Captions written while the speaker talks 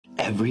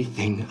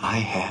everything I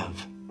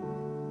have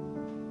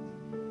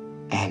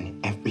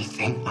and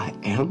everything I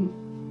am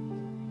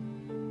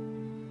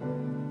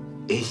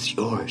is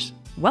yours.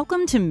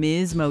 Welcome to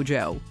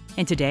MsMojo,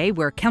 and today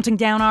we're counting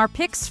down our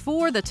picks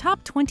for the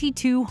top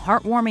 22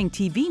 heartwarming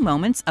TV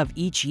moments of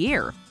each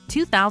year,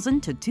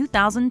 2000 to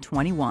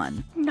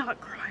 2021. Not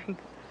crying.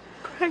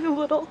 Crying a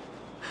little.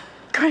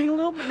 Crying a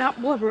little, but not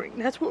blubbering.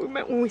 That's what we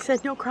meant when we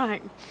said no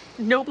crying.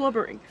 No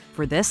blubbering.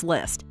 For this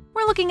list,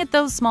 we're looking at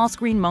those small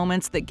screen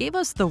moments that gave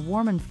us the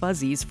warm and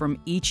fuzzies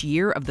from each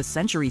year of the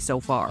century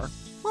so far.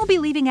 We'll be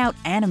leaving out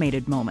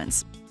animated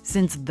moments,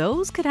 since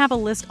those could have a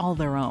list all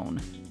their own.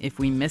 If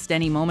we missed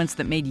any moments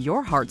that made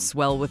your heart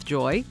swell with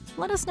joy,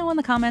 let us know in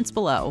the comments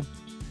below.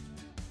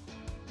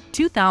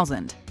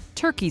 2000.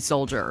 Turkey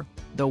Soldier,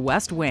 The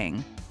West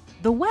Wing.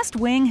 The West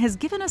Wing has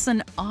given us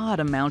an odd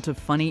amount of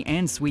funny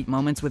and sweet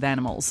moments with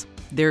animals.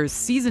 There's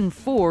Season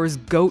 4's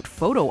goat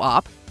photo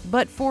op,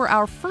 but for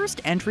our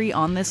first entry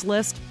on this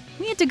list,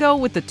 we had to go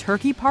with the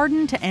turkey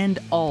pardon to end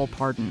all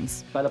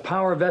pardons. By the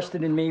power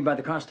vested in me by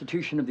the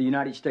Constitution of the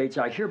United States,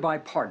 I hereby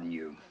pardon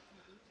you.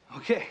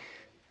 Okay.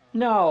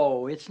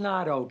 No, it's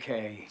not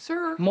okay.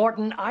 Sir.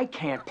 Morton, I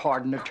can't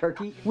pardon a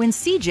turkey. When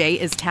CJ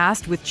is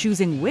tasked with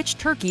choosing which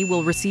turkey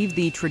will receive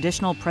the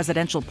traditional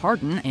presidential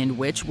pardon and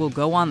which will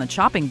go on the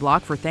chopping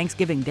block for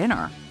Thanksgiving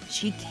dinner,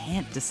 she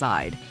can't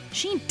decide.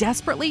 She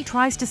desperately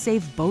tries to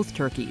save both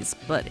turkeys,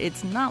 but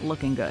it's not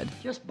looking good.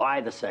 Just buy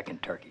the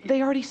second turkey.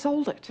 They already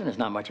sold it. There's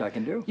not much I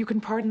can do. You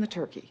can pardon the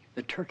turkey.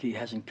 The turkey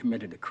hasn't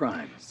committed a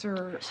crime.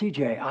 Sir.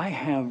 CJ, I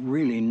have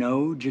really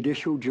no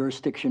judicial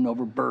jurisdiction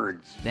over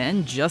birds.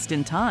 Then, just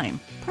in time,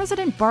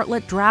 President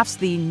Bartlett drafts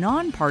the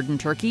non-pardoned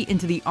turkey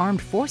into the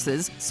armed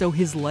forces so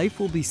his life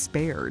will be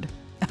spared.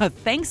 A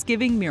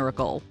Thanksgiving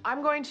miracle.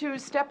 I'm going to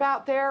step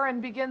out there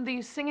and begin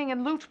the singing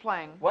and lute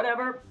playing.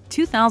 Whatever.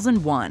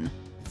 2001.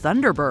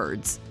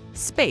 Thunderbirds.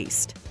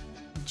 Spaced.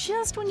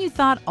 Just when you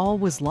thought all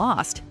was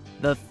lost,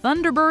 the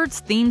Thunderbirds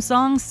theme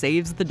song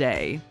saves the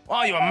day.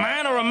 Are you a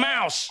man or a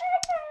mouse?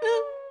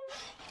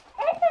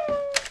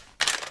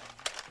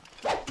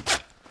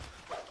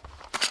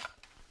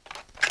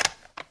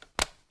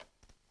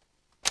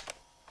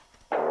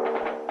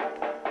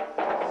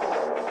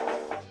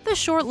 The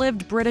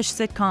short-lived British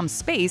sitcom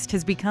Spaced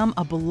has become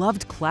a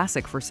beloved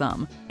classic for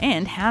some,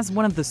 and has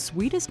one of the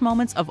sweetest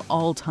moments of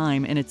all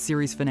time in its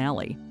series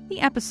finale.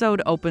 The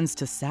episode opens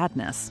to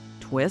sadness.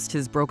 Twist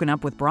has broken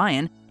up with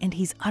Brian, and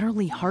he's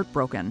utterly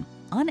heartbroken,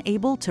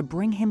 unable to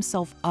bring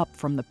himself up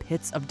from the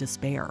pits of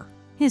despair.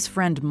 His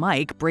friend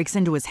Mike breaks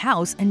into his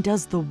house and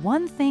does the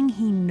one thing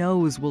he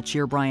knows will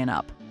cheer Brian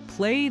up: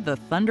 play the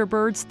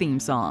Thunderbirds theme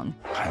song.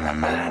 I'm a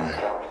man.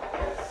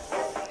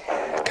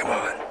 Come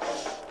on,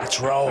 let's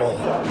roll.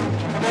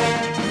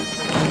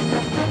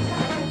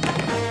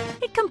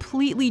 It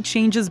completely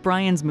changes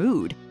Brian's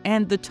mood,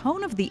 and the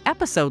tone of the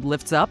episode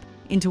lifts up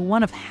into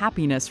one of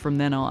happiness from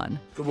then on.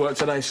 Good work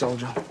today,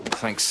 soldier.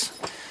 Thanks,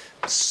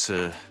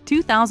 sir.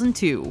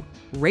 2002.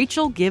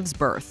 Rachel Gives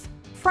Birth.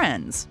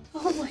 Friends.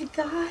 Oh my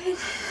God.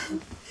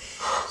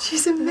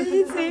 She's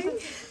amazing.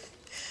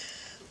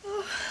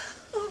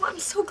 Oh, I'm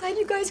so glad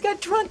you guys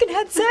got drunk and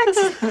had sex.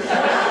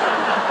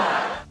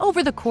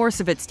 Over the course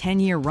of its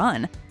 10-year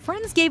run,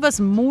 Friends gave us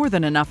more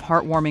than enough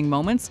heartwarming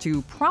moments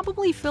to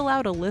probably fill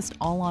out a list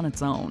all on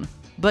its own.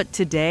 But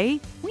today,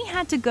 we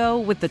had to go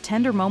with the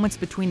tender moments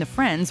between the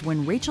friends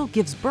when Rachel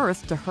gives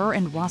birth to her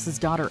and Ross's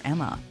daughter,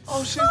 Emma.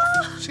 Oh,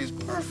 she's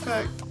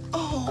perfect.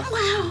 Oh.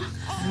 Wow.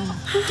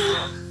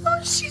 Oh,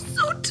 she's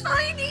so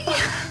tiny.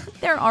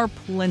 There are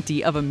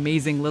plenty of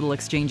amazing little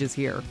exchanges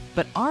here,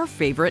 but our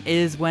favorite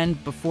is when,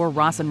 before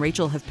Ross and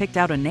Rachel have picked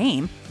out a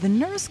name, the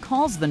nurse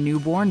calls the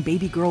newborn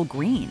baby girl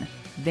Green.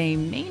 They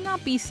may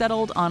not be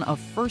settled on a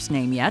first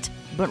name yet,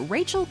 but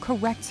Rachel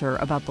corrects her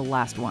about the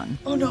last one.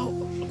 Oh no,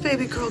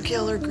 baby girl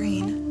Gaylor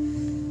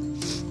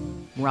Green.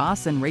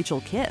 Ross and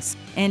Rachel kiss,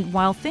 and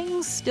while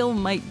things still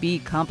might be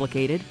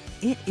complicated,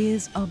 it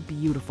is a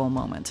beautiful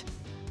moment.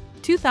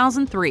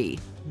 2003.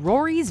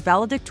 Rory's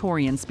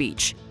valedictorian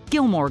speech.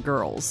 Gilmore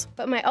Girls.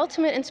 But my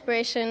ultimate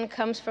inspiration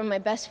comes from my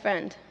best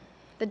friend,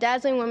 the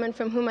dazzling woman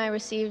from whom I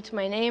received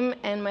my name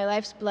and my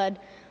life's blood,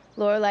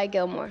 Lorelai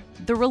Gilmore.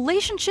 The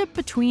relationship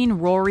between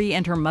Rory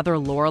and her mother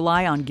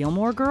Lorelai on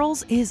Gilmore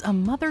Girls is a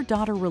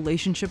mother-daughter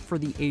relationship for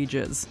the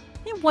ages.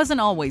 It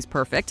wasn't always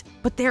perfect,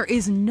 but there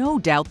is no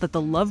doubt that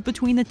the love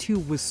between the two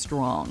was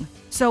strong.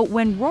 So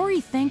when Rory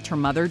thanked her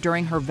mother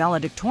during her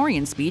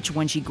valedictorian speech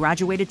when she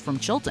graduated from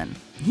Chilton,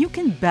 you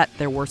can bet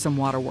there were some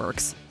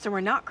waterworks. So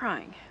we're not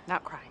crying.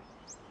 Not crying.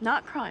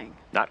 Not crying.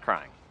 Not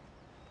crying.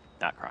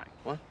 Not crying.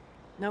 What?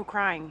 No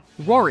crying.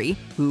 Rory,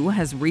 who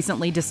has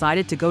recently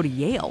decided to go to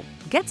Yale,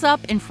 gets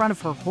up in front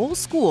of her whole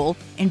school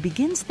and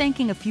begins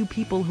thanking a few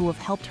people who have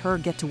helped her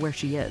get to where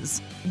she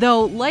is.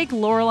 Though, like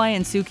Lorelai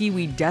and Suki,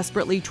 we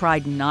desperately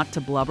tried not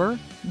to blubber,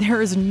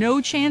 there is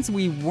no chance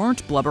we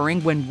weren't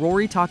blubbering when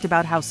Rory talked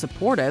about how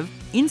supportive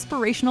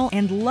inspirational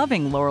and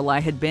loving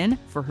Lorelai had been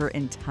for her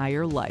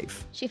entire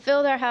life. She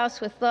filled our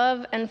house with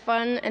love and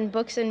fun and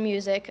books and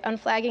music,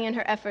 unflagging in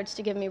her efforts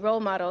to give me role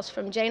models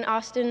from Jane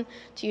Austen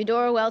to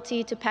Eudora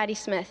Welty to Patti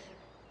Smith.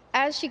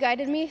 As she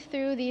guided me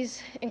through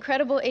these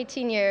incredible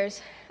 18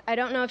 years, I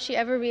don't know if she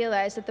ever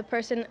realized that the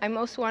person I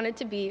most wanted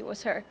to be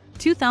was her.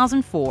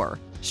 2004,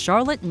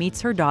 Charlotte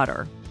meets her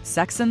daughter.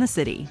 Sex and the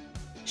City.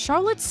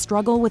 Charlotte's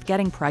struggle with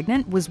getting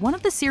pregnant was one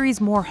of the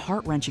series' more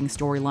heart-wrenching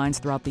storylines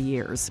throughout the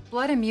years.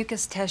 Blood and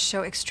mucus tests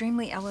show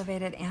extremely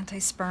elevated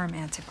anti-sperm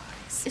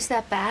antibodies. Is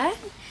that bad?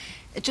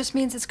 It just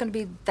means it's going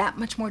to be that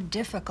much more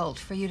difficult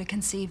for you to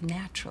conceive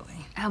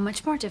naturally. How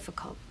much more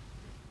difficult?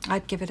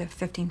 I'd give it a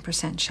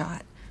 15%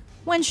 shot.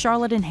 When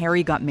Charlotte and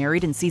Harry got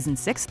married in season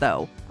 6,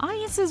 though,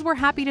 audiences were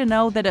happy to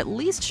know that at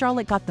least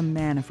Charlotte got the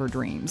man of her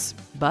dreams.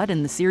 But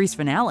in the series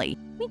finale,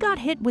 we got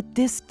hit with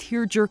this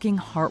tear-jerking,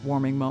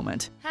 heartwarming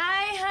moment.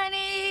 Hi,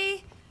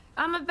 honey.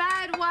 I'm a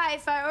bad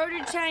wife. I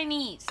ordered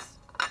Chinese.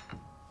 I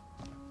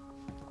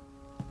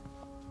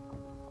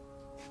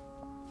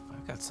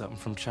got something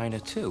from China,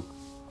 too.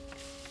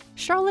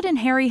 Charlotte and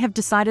Harry have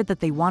decided that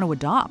they want to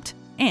adopt.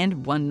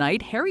 And one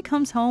night, Harry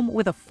comes home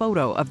with a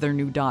photo of their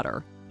new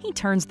daughter. He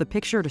turns the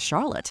picture to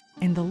Charlotte,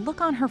 and the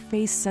look on her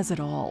face says it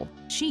all.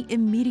 She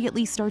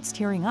immediately starts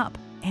tearing up,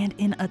 and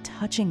in a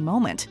touching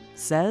moment,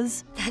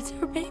 says, "That's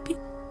our baby.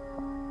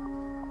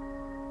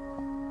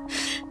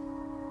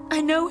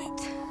 I know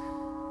it.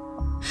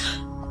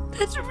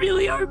 That's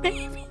really our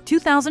baby."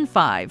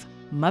 2005,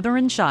 Mother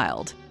and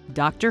Child,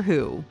 Doctor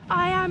Who.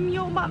 I am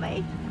your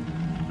mummy.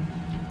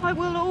 I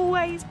will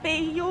always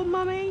be your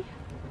mummy.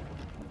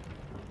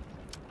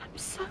 I'm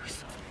so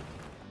sorry.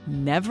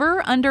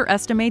 Never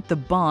underestimate the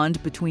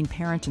bond between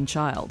parent and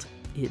child.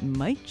 It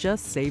might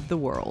just save the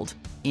world.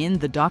 In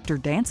The Doctor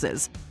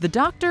Dances, the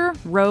Doctor,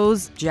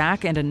 Rose,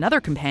 Jack, and another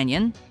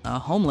companion, a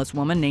homeless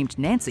woman named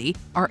Nancy,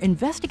 are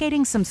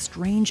investigating some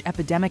strange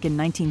epidemic in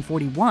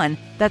 1941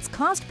 that's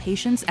caused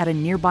patients at a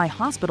nearby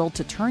hospital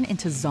to turn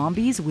into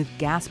zombies with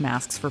gas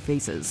masks for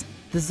faces.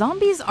 The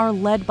zombies are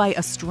led by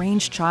a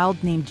strange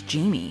child named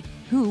Jamie,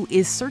 who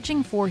is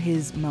searching for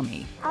his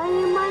mummy. Are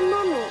you my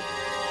mummy?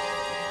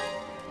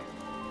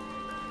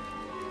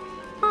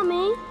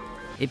 Mommy?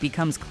 It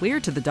becomes clear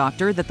to the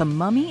Doctor that the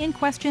mummy in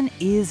question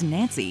is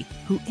Nancy,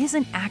 who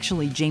isn't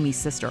actually Jamie's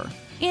sister.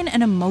 In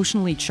an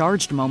emotionally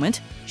charged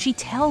moment, she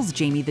tells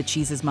Jamie that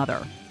she's his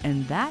mother,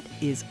 and that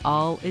is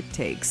all it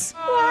takes.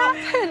 What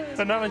happened?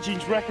 The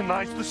nanogenes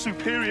recognized the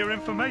superior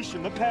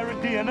information, the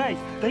parent DNA.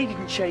 They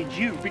didn't change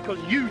you because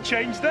you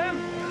changed them.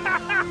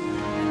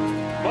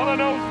 Mother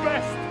knows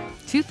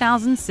best.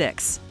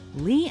 2006,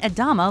 Lee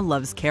Adama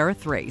loves Kara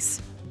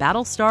Thrace,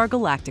 Battlestar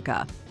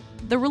Galactica.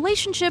 The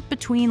relationship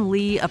between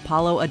Lee,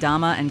 Apollo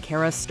Adama, and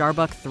Kara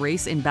Starbuck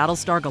Thrace in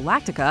Battlestar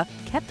Galactica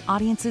kept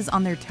audiences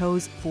on their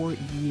toes for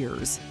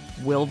years.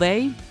 Will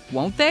they?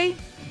 Won't they?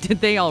 Did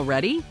they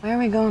already? Where are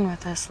we going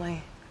with this,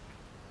 Lee?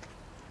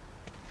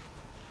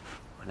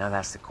 Well, now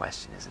that's the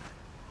question, isn't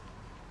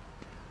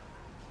it?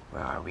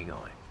 Where are we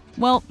going?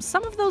 Well,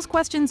 some of those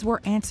questions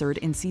were answered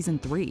in season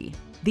 3.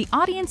 The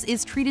audience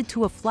is treated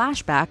to a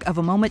flashback of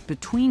a moment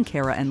between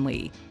Kara and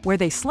Lee, where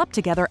they slept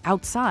together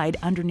outside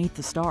underneath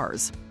the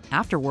stars.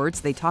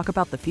 Afterwards, they talk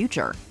about the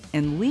future,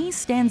 and Lee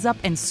stands up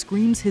and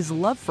screams his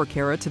love for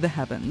Kara to the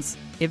heavens.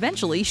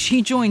 Eventually,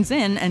 she joins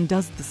in and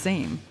does the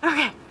same.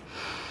 Okay.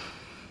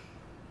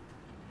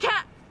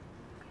 Cat.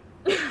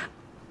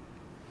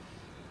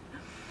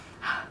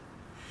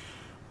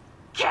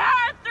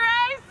 Kara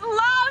Thrace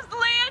loves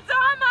Lee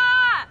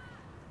Adama!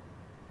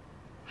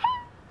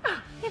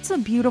 It's a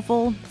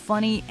beautiful,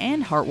 funny,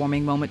 and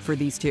heartwarming moment for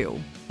these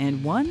two,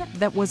 and one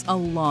that was a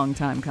long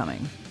time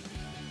coming.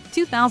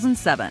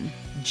 2007,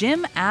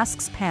 Jim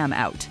asks Pam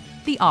out.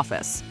 The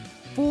Office.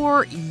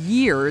 For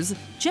years,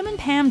 Jim and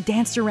Pam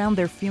danced around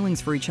their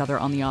feelings for each other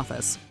on The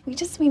Office.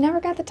 We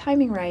never got the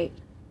timing right.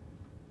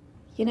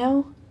 You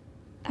know?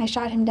 I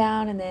shot him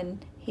down and then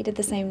he did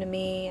the same to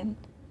me and...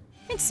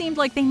 It seemed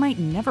like they might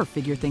never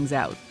figure things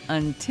out,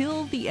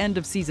 until the end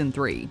of season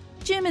 3.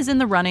 Jim is in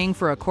the running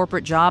for a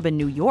corporate job in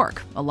New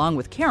York, along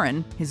with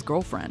Karen, his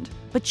girlfriend.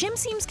 But Jim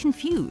seems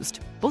confused,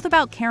 both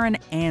about Karen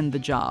and the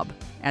job.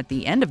 At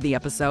the end of the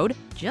episode,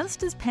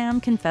 just as Pam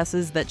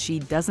confesses that she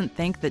doesn't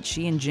think that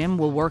she and Jim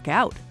will work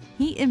out,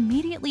 he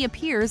immediately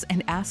appears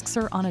and asks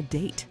her on a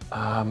date.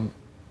 Are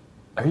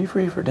you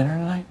free for dinner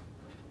tonight?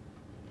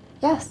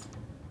 Yes.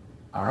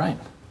 All right.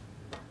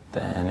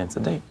 Then it's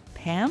a date.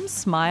 Pam's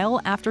smile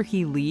after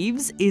he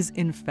leaves is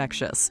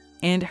infectious,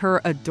 and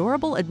her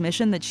adorable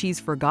admission that she's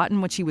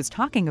forgotten what she was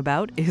talking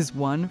about is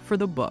one for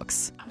the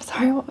books. I'm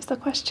sorry, what was the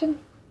question?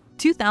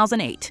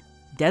 2008,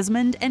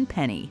 Desmond and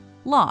Penny,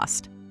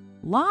 Lost.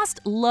 Lost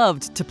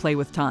loved to play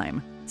with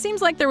time.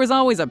 Seems like there was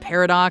always a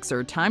paradox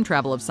or time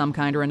travel of some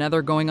kind or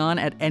another going on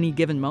at any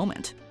given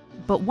moment.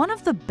 But one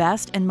of the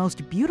best and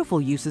most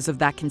beautiful uses of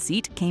that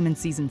conceit came in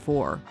season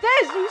 4. Des,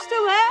 are you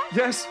still there?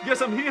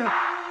 Yes, I'm here.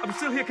 I'm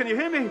still here. Can you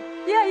hear me?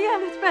 Yeah,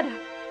 that's better.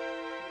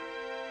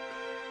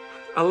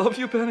 I love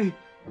you, Penny.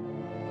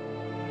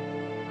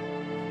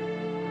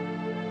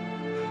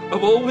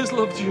 I've always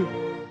loved you.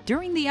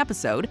 During the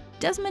episode,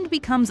 Desmond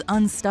becomes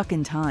unstuck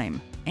in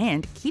time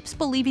and keeps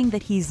believing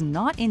that he's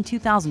not in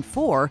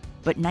 2004,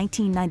 but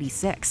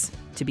 1996.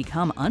 To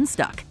become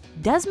unstuck,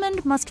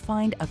 Desmond must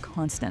find a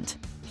constant.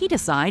 He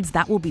decides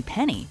that will be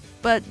Penny,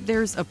 but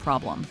there's a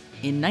problem.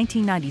 In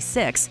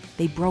 1996,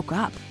 they broke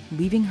up,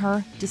 leaving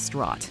her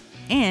distraught.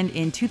 And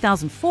in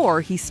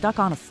 2004, he's stuck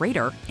on a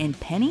freighter, and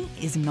Penny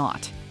is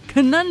not.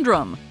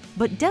 Conundrum!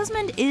 But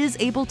Desmond is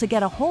able to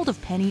get a hold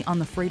of Penny on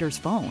the freighter's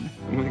phone.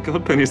 Oh my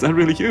God, Penny, is that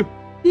really you?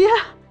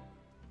 Yeah.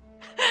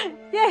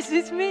 Yes,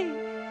 it's me.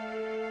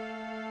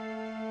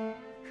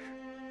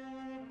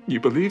 You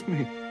believe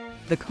me?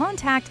 The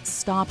contact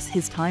stops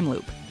his time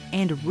loop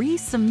and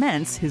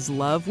re-cements his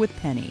love with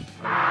Penny.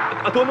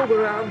 I don't know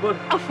where I am, but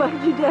I'll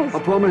find you, Des. I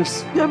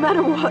promise. No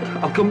matter what.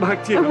 I'll come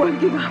back to you. I won't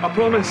give up. I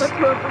promise. I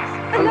promise.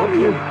 I love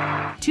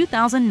you.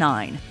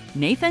 2009,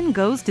 Nathan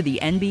goes to the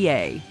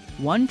NBA,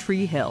 One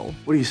Tree Hill.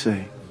 What do you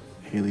say,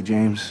 Haley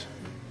James?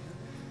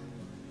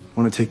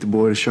 Want to take the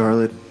boy to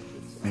Charlotte?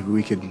 Maybe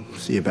we could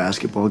see a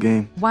basketball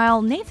game?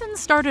 While Nathan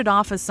started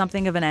off as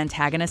something of an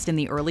antagonist in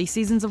the early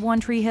seasons of One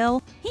Tree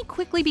Hill, he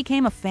quickly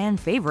became a fan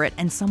favorite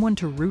and someone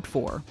to root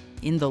for.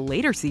 In the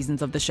later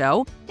seasons of the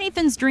show,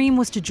 Nathan's dream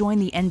was to join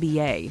the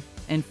NBA,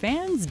 and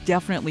fans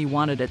definitely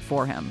wanted it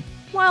for him.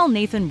 While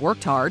Nathan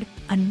worked hard,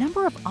 a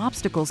number of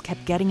obstacles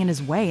kept getting in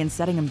his way and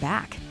setting him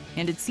back,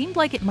 and it seemed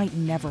like it might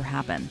never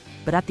happen.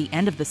 But at the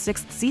end of the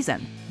 6th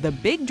season, the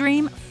big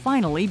dream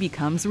finally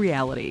becomes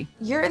reality.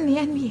 You're in the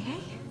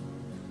NBA?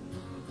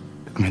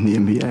 I'm in the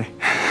NBA.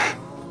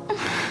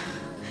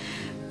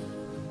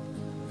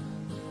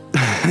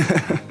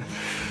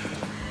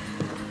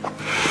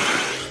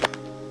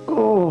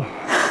 Oh.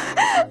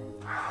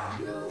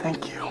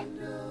 Thank you.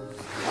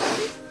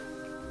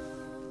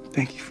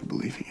 Thank you for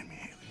believing in me,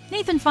 Haley.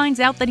 Nathan finds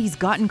out that he's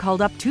gotten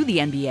called up to the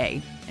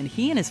NBA, and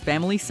he and his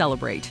family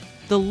celebrate.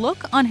 The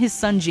look on his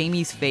son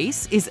Jamie's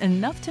face is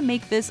enough to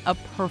make this a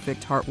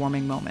perfect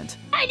heartwarming moment.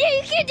 I knew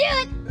you could do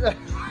it!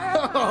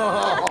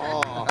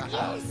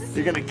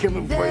 You're gonna kill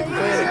him before you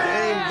play the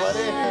game,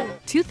 buddy.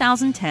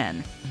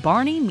 2010,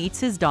 Barney meets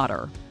his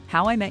daughter,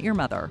 How I Met Your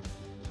Mother.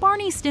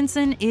 Barney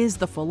Stinson is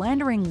the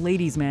philandering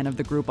ladies' man of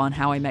the group on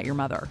How I Met Your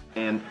Mother.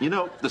 And, you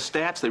know, the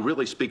stats, they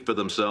really speak for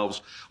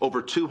themselves.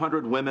 Over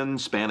 200 women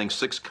spanning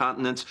 6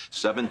 continents,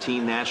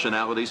 17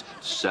 nationalities,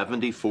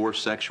 74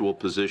 sexual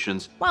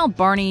positions. While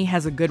Barney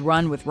has a good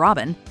run with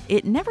Robin,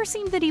 it never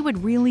seemed that he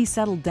would really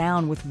settle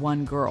down with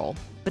one girl.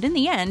 But in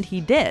the end, he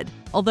did,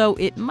 although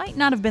it might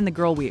not have been the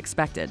girl we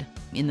expected.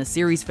 In the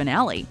series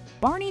finale,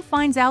 Barney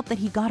finds out that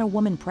he got a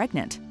woman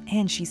pregnant,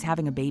 and she's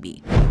having a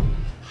baby.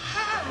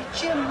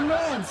 Jim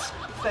Nance!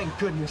 Thank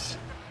goodness.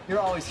 You're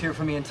always here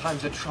for me in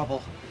times of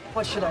trouble.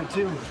 What should I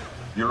do?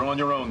 You're on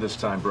your own this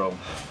time, bro.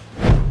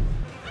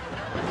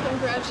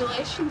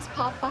 Congratulations,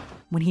 Papa.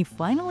 When he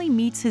finally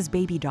meets his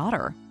baby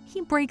daughter,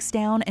 he breaks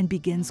down and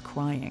begins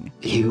crying.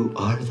 You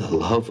are the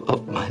love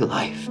of my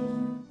life.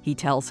 He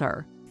tells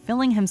her,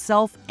 filling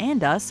himself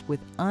and us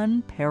with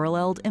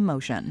unparalleled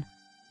emotion.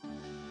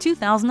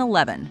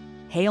 2011,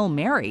 Hail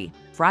Mary,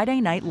 Friday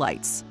Night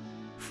Lights.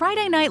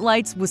 Friday Night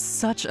Lights was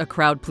such a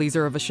crowd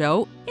pleaser of a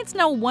show, it's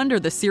no wonder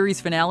the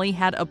series finale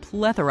had a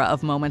plethora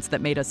of moments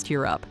that made us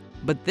tear up.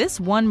 But this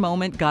one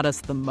moment got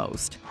us the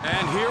most.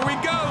 And here we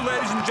go,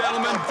 ladies and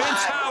gentlemen.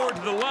 Vince Howard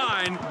to the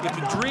line. If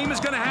the dream is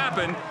going to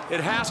happen,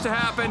 it has to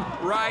happen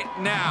right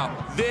now.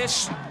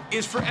 This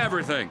is for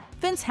everything.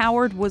 Vince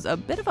Howard was a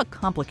bit of a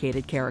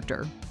complicated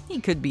character. He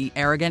could be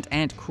arrogant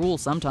and cruel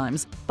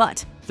sometimes,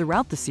 but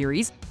throughout the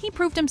series, he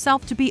proved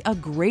himself to be a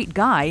great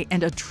guy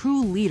and a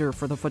true leader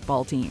for the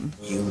football team.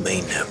 You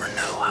may never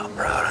know how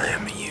proud I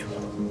am of you.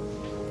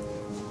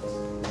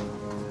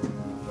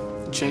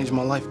 You changed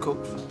my life,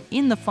 Coach.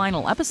 In the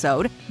final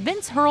episode,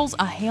 Vince hurls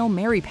a Hail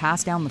Mary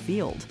pass down the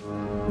field.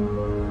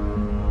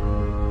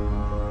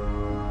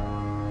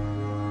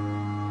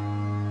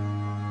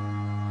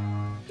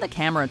 The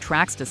camera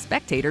tracks to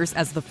spectators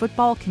as the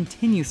football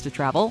continues to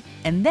travel,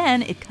 and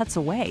then it cuts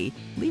away,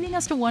 leaving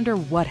us to wonder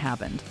what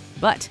happened.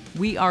 But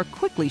we are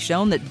quickly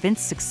shown that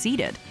Vince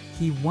succeeded.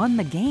 He won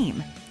the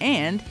game,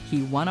 and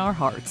he won our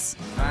hearts.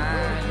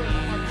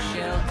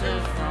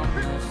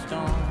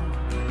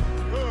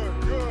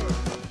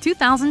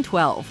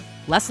 2012,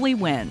 Leslie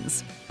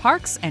wins,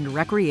 Parks and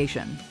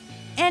Recreation.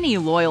 Any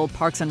loyal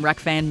Parks and Rec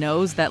fan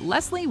knows that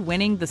Leslie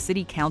winning the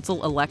city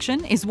council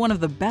election is one of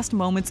the best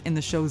moments in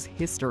the show's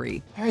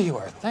history. There you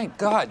are, thank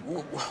God.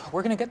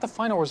 We're gonna get the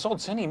final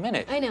results any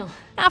minute. I know.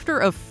 After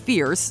a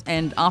fierce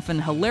and often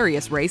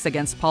hilarious race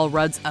against Paul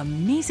Rudd's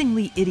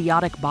amazingly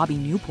idiotic Bobby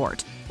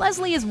Newport,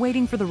 Leslie is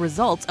waiting for the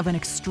results of an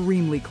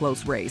extremely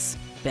close race.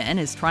 Ben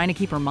is trying to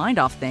keep her mind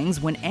off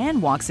things when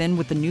Anne walks in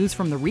with the news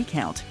from the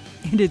recount.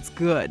 And it's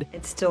good.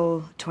 It's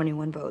still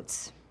 21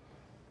 votes.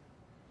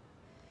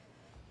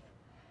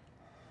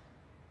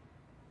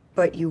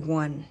 But you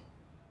won.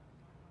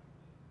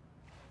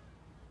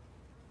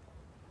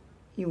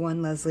 You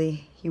won,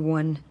 Leslie. You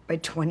won by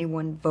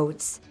 21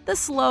 votes. The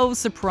slow,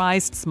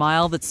 surprised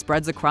smile that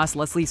spreads across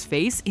Leslie's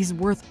face is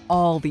worth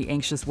all the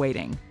anxious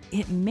waiting.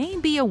 It may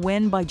be a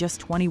win by just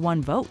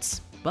 21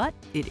 votes, but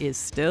it is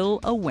still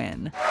a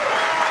win.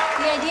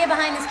 The idea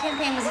behind this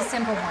campaign was a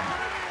simple one.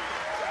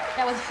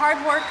 That with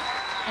hard work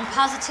and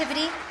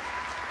positivity,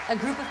 a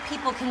group of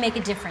people can make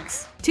a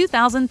difference.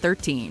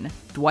 2013,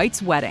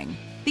 Dwight's wedding,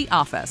 The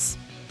Office.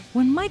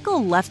 When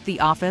Michael left the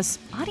office,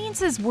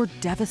 audiences were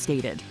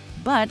devastated,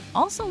 but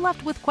also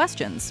left with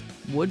questions.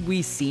 Would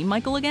we see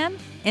Michael again?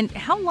 And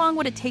how long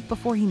would it take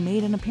before he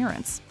made an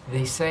appearance?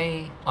 They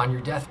say on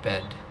your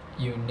deathbed,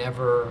 you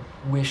never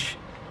wish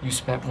you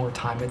spent more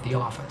time at the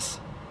office.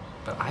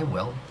 But I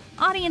will.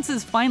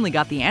 Audiences finally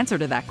got the answer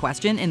to that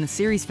question in the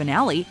series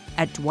finale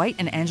at Dwight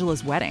and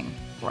Angela's wedding.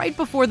 Right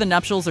before the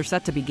nuptials are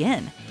set to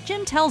begin,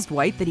 Jim tells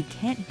Dwight that he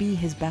can't be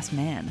his best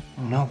man.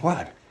 You know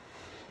what?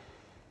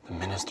 The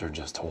minister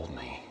just told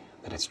me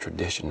that it's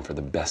tradition for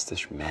the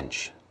bestish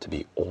mensch to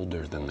be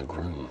older than the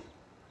groom.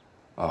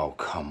 Oh,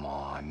 come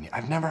on.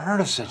 I've never heard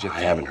of such a thing.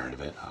 I haven't heard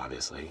of it,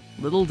 obviously.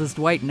 Little does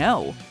Dwight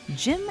know,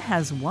 Jim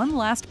has one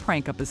last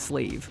prank up his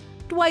sleeve.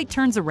 Dwight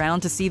turns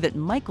around to see that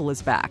Michael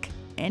is back,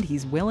 and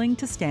he's willing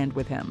to stand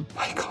with him.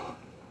 Michael.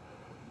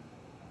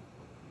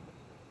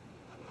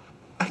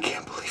 I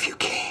can't believe you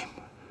came.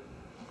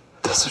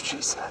 That's what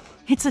she said.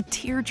 It's a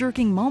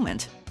tear-jerking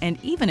moment,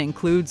 and even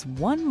includes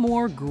one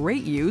more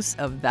great use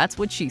of That's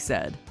What She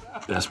Said.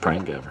 Best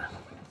prank ever.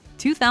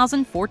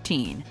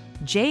 2014,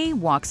 Jay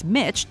walks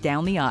Mitch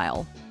down the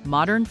aisle.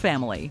 Modern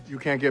Family. You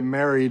can't get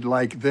married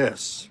like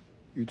this.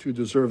 You two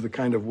deserve the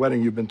kind of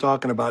wedding you've been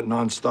talking about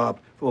nonstop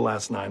for the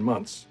last 9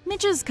 months.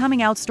 Mitch's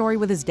coming out story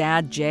with his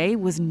dad, Jay,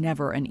 was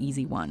never an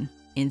easy one.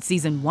 In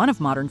season 1 of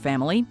Modern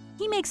Family,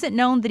 he makes it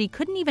known that he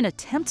couldn't even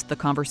attempt the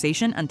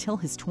conversation until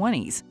his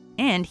 20s.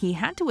 And he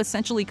had to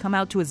essentially come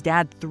out to his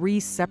dad 3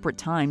 separate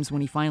times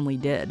when he finally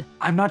did.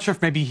 I'm not sure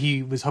if maybe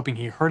he was hoping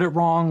he heard it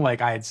wrong,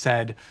 like I had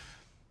said,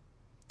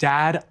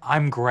 "Dad,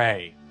 I'm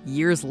gray."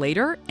 Years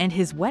later, and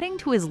his wedding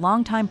to his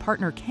longtime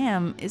partner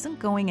Cam isn't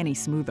going any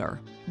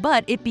smoother.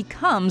 But it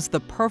becomes the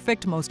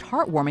perfect, most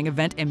heartwarming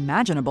event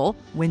imaginable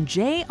when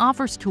Jay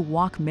offers to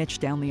walk Mitch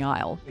down the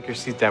aisle. Take your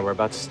seat, Dad. We're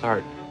about to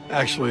start.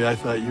 Actually, I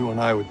thought you and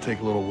I would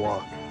take a little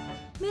walk.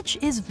 Mitch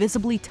is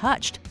visibly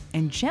touched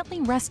and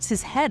gently rests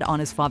his head on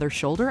his father's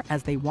shoulder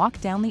as they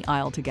walk down the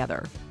aisle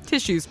together.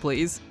 Tissues,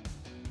 please.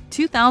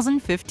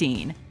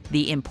 2015,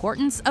 The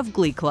Importance of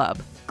Glee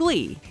Club.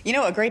 Glee. You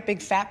know, a great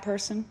big fat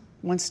person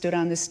once stood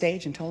on this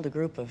stage and told a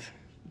group of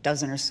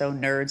dozen or so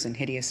nerds in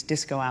hideous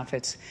disco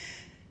outfits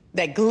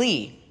that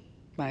Glee,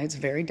 by its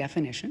very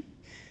definition,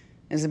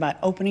 is about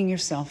opening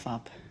yourself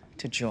up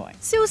to joy.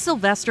 Sue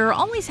Sylvester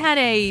always had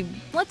a,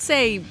 let's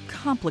say,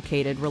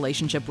 complicated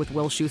relationship with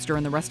Will Schuester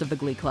and the rest of the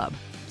Glee Club.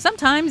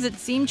 Sometimes it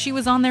seemed she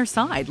was on their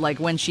side, like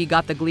when she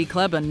got the Glee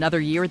Club another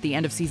year at the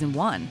end of season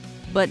 1.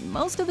 But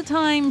most of the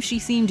time, she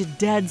seemed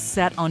dead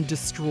set on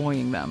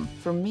destroying them.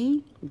 For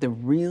me, the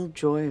real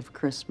joy of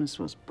Christmas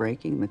was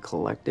breaking the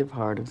collective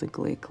heart of the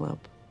Glee Club.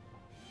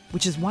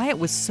 Which is why it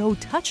was so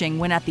touching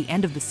when at the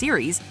end of the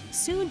series,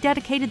 Sue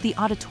dedicated the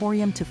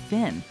auditorium to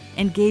Finn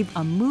and gave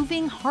a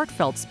moving,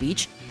 heartfelt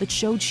speech that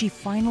showed she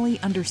finally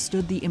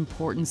understood the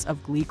importance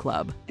of Glee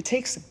Club. It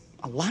takes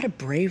a lot of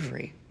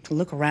bravery to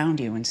look around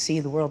you and see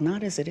the world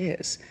not as it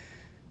is,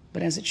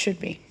 but as it should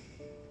be.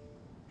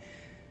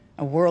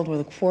 A world where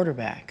the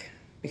quarterback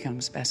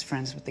becomes best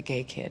friends with the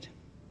gay kid,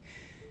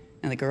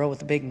 and the girl with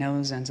the big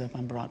nose ends up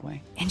on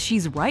Broadway. And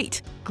she's right.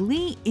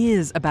 Glee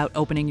is about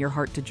opening your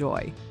heart to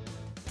joy.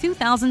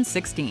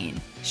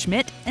 2016,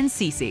 Schmidt and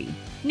Cece,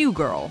 New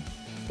Girl.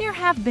 There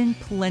have been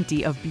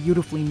plenty of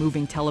beautifully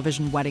moving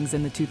television weddings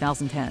in the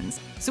 2010s,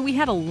 so we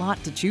had a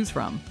lot to choose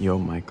from. Yo,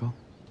 Michael.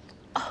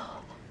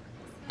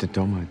 Te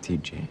tomo a ti,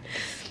 Jane,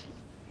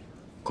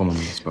 como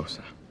mi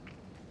esposa.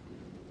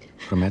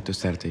 Prometo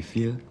serte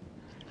fiel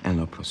en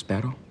lo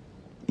prospero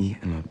y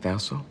en lo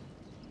adverso,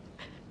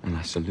 en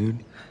la salud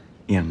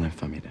y en la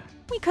familia.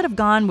 We could have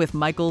gone with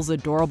Michael's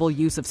adorable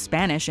use of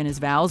Spanish in his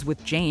vows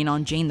with Jane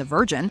on Jane the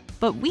Virgin,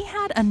 but we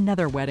had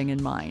another wedding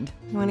in mind.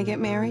 You want to get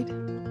married?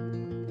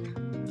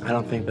 I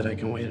don't think that I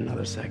can wait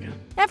another second.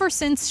 Ever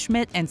since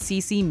Schmidt and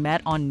Cece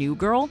met on New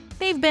Girl,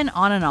 they've been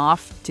on and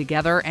off,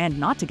 together and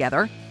not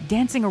together,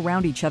 dancing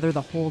around each other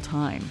the whole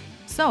time.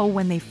 So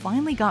when they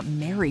finally got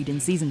married in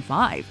season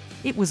 5,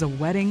 it was a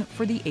wedding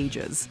for the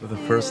ages. For the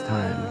first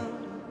time,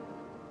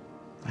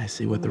 I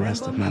see what the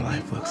rest of my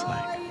life looks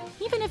like.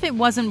 Even if it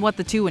wasn't what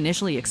the two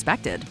initially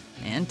expected,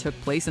 and took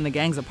place in the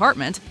gang's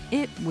apartment,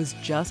 it was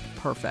just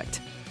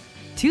perfect.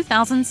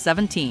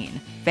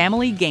 2017,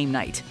 Family Game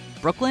Night,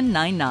 Brooklyn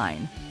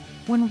Nine-Nine.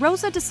 When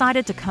Rosa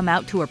decided to come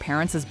out to her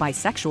parents as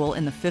bisexual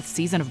in the 5th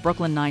season of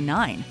Brooklyn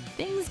Nine-Nine,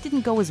 things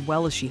didn't go as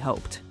well as she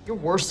hoped. Your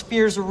worst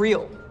fears are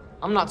real.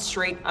 I'm not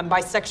straight, I'm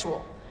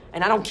bisexual.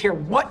 And I don't care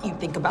what you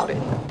think about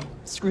it.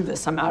 Screw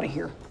this, I'm out of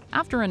here.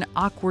 After an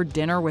awkward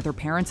dinner with her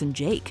parents and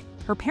Jake,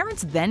 her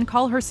parents then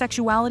call her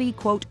sexuality,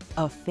 quote,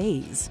 a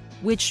phase,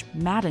 which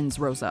maddens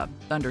Rosa,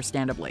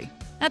 understandably.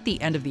 At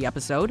the end of the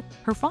episode,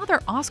 her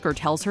father Oscar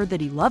tells her that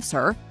he loves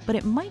her, but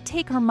it might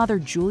take her mother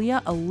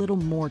Julia a little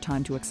more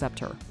time to accept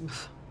her.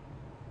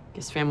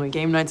 Guess family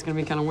game night's gonna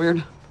be kind of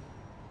weird.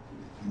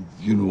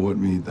 You know what,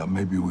 me? That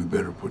maybe we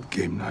better put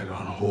game night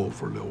on hold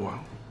for a little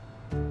while.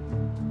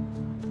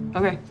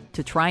 Okay.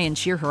 To try and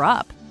cheer her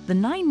up, the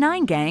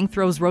 9-9 gang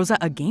throws Rosa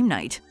a game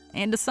night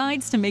and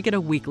decides to make it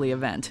a weekly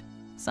event.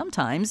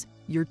 Sometimes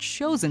your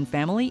chosen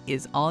family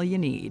is all you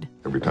need.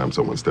 Every time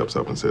someone steps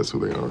up and says who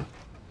they are,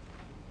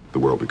 the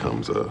world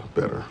becomes a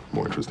better,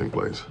 more interesting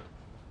place.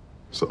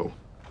 So,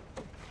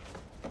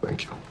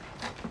 thank you.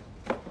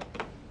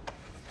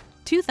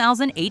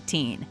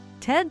 2018,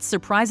 Ted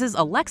surprises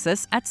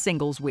Alexis at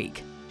Singles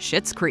Week.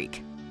 Schitt's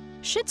Creek.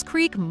 Schitt's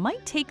Creek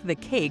might take the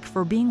cake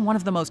for being one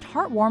of the most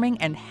heartwarming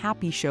and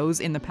happy shows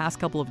in the past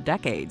couple of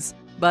decades.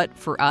 But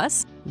for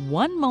us,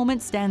 one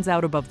moment stands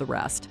out above the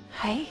rest.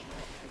 Hi.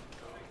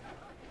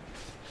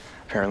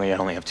 Apparently I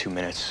only have 2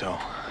 minutes, so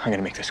I'm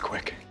gonna make this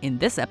quick. In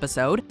this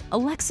episode,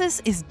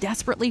 Alexis is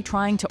desperately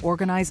trying to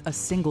organize a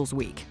singles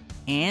week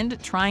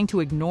and trying to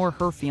ignore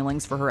her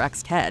feelings for her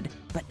ex Ted,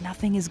 but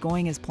nothing is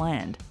going as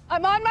planned.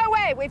 I'm on my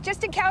way. We've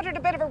just encountered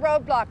a bit of a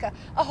roadblock,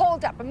 a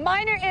holdup, a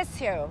minor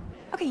issue.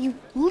 Okay, you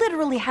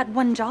literally had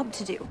one job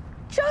to do.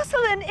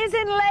 Jocelyn is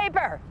in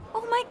labor.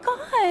 Oh my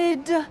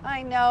God.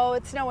 I know,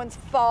 it's no one's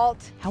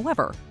fault.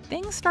 However,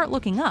 things start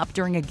looking up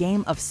during a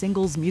game of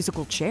singles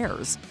musical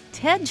chairs.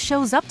 Ted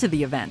shows up to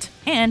the event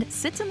and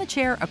sits in the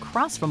chair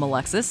across from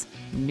Alexis,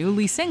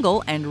 newly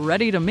single and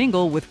ready to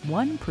mingle with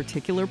one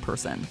particular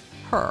person,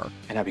 her.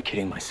 And I'd be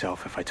kidding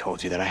myself if I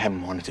told you that I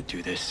haven't wanted to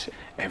do this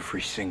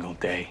every single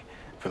day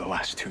for the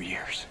last 2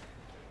 years.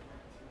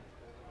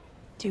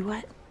 Do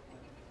what?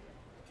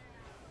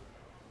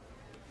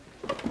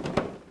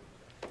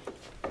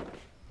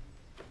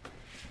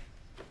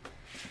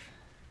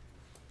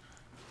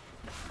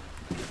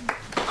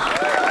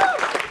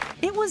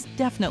 It was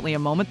definitely a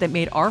moment that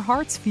made our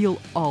hearts feel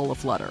all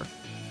aflutter.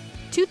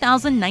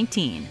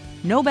 2019,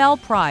 Nobel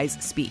Prize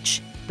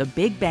speech, The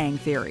Big Bang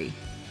Theory.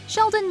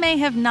 Sheldon may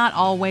have not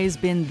always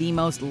been the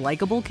most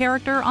likable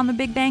character on The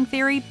Big Bang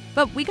Theory,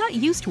 but we got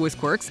used to his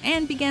quirks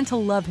and began to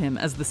love him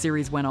as the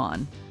series went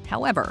on.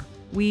 However,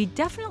 we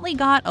definitely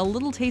got a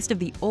little taste of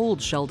the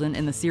old Sheldon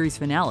in the series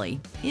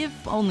finale,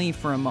 if only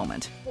for a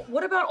moment.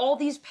 What about all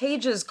these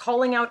pages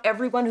calling out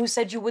everyone who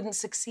said you wouldn't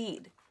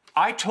succeed?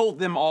 I told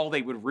them all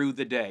they would rue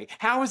the day.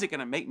 How is it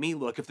gonna make me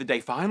look if the day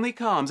finally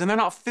comes and they're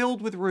not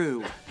filled with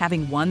rue?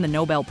 Having won the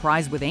Nobel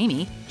Prize with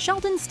Amy,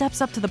 Sheldon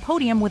steps up to the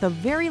podium with a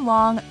very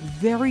long,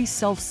 very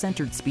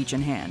self-centered speech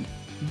in hand.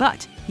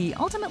 But he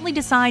ultimately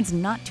decides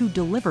not to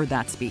deliver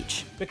that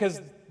speech.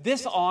 Because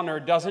this honor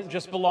doesn't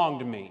just belong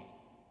to me.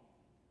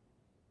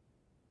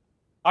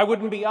 I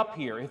wouldn't be up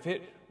here if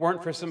it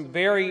weren't for some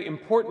very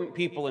important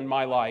people in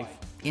my life.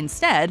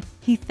 Instead,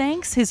 he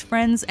thanks his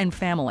friends and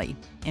family,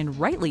 and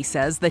rightly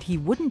says that he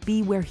wouldn't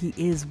be where he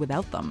is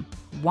without them.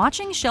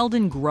 Watching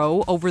Sheldon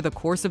grow over the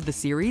course of the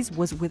series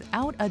was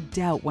without a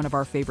doubt one of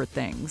our favorite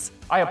things.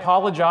 I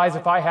apologize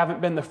if I haven't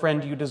been the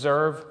friend you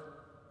deserve.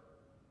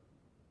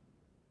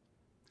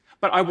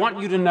 But I want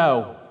you to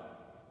know,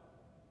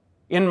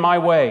 in my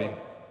way,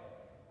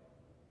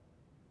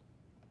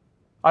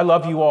 I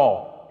love you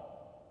all.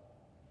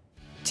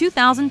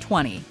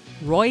 2020,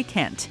 Roy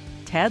Kent,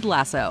 Ted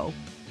Lasso.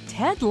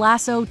 Ted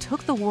Lasso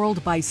took the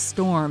world by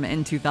storm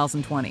in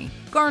 2020,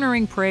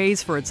 garnering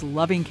praise for its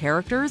loving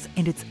characters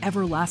and its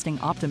everlasting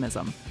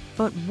optimism.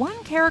 But one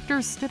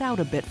character stood out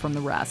a bit from the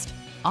rest.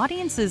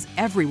 Audiences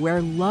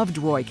everywhere loved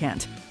Roy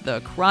Kent, the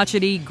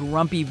crotchety,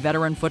 grumpy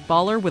veteran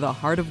footballer with a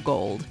heart of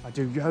gold. I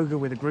do yoga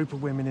with a group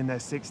of women in their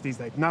 60s.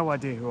 They've no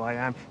idea who I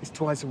am. It's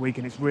twice a week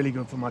and it's really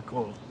good for my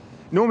core.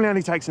 Normally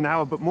only takes an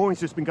hour, but Maureen's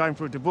just been going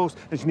through a divorce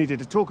and she needed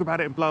to talk about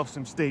it and blow off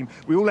some steam.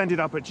 We all ended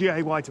up at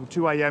GAY till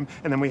 2 a.m.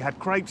 and then we had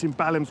crepes in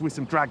Ballums with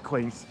some drag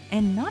queens.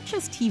 And not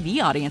just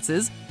TV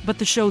audiences, but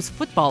the show's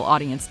football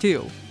audience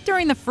too.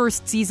 During the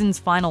first season's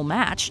final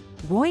match,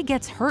 Roy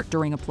gets hurt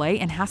during a play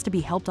and has to be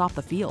helped off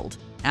the field.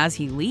 As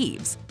he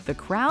leaves, the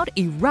crowd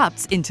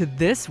erupts into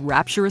this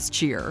rapturous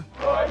cheer.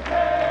 Roy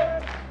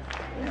Kent!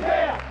 He's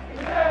there!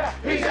 He's there!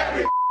 He's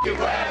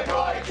everywhere!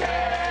 Roy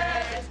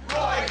Kent!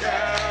 Roy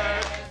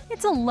Kent!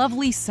 It's a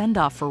lovely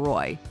send-off for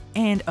Roy,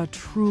 and a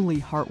truly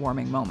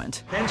heartwarming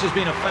moment. Kent has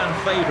been a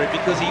fan favourite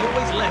because he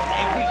always left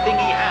everything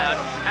he had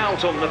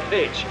out on the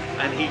pitch,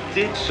 and he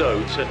did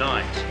so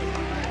tonight.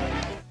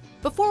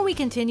 Before we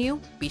continue,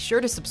 be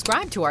sure to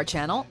subscribe to our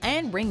channel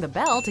and ring the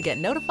bell to get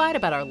notified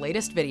about our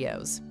latest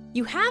videos.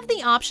 You have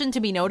the option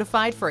to be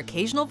notified for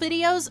occasional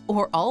videos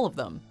or all of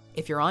them.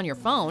 If you're on your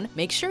phone,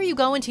 make sure you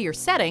go into your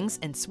settings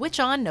and switch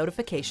on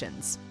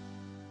notifications.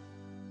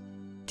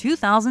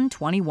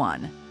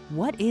 2021.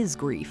 What is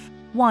grief?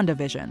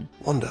 WandaVision.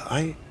 Wanda,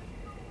 I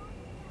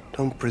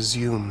don't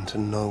presume to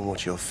know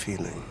what you're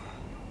feeling,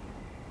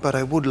 but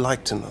I would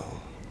like to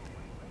know.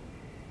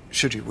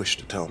 Should you wish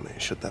to tell me,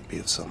 should that be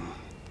of some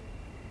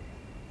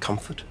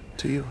comfort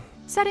to you?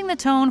 Setting the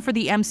tone for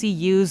the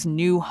MCU's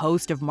new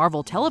host of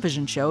Marvel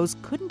television shows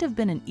couldn't have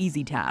been an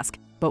easy task,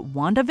 but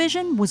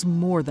WandaVision was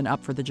more than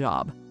up for the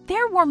job.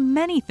 There were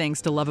many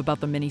things to love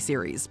about the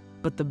miniseries,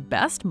 but the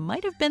best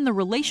might have been the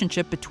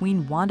relationship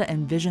between Wanda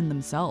and Vision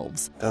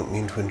themselves. Don't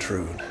mean to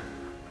intrude.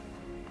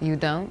 You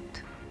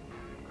don't?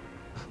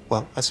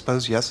 Well, I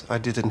suppose, yes, I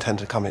did intend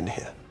to come in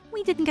here.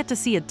 We didn't get to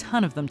see a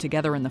ton of them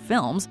together in the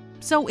films,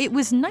 so it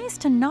was nice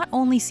to not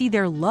only see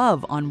their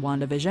love on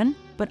WandaVision,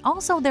 but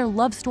also their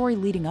love story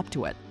leading up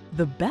to it.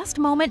 The best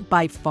moment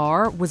by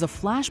far was a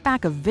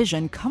flashback of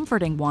Vision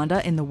comforting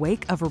Wanda in the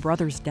wake of her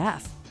brother's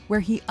death,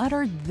 where he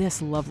uttered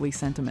this lovely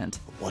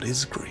sentiment. What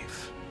is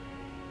grief?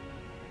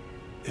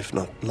 If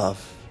not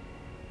love,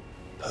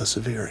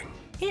 persevering.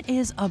 It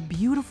is a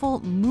beautiful,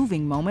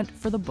 moving moment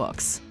for the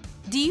books.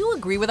 Do you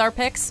agree with our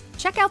picks?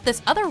 Check out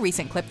this other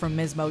recent clip from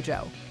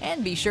MsMojo,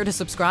 and be sure to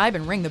subscribe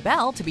and ring the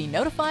bell to be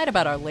notified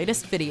about our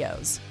latest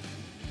videos.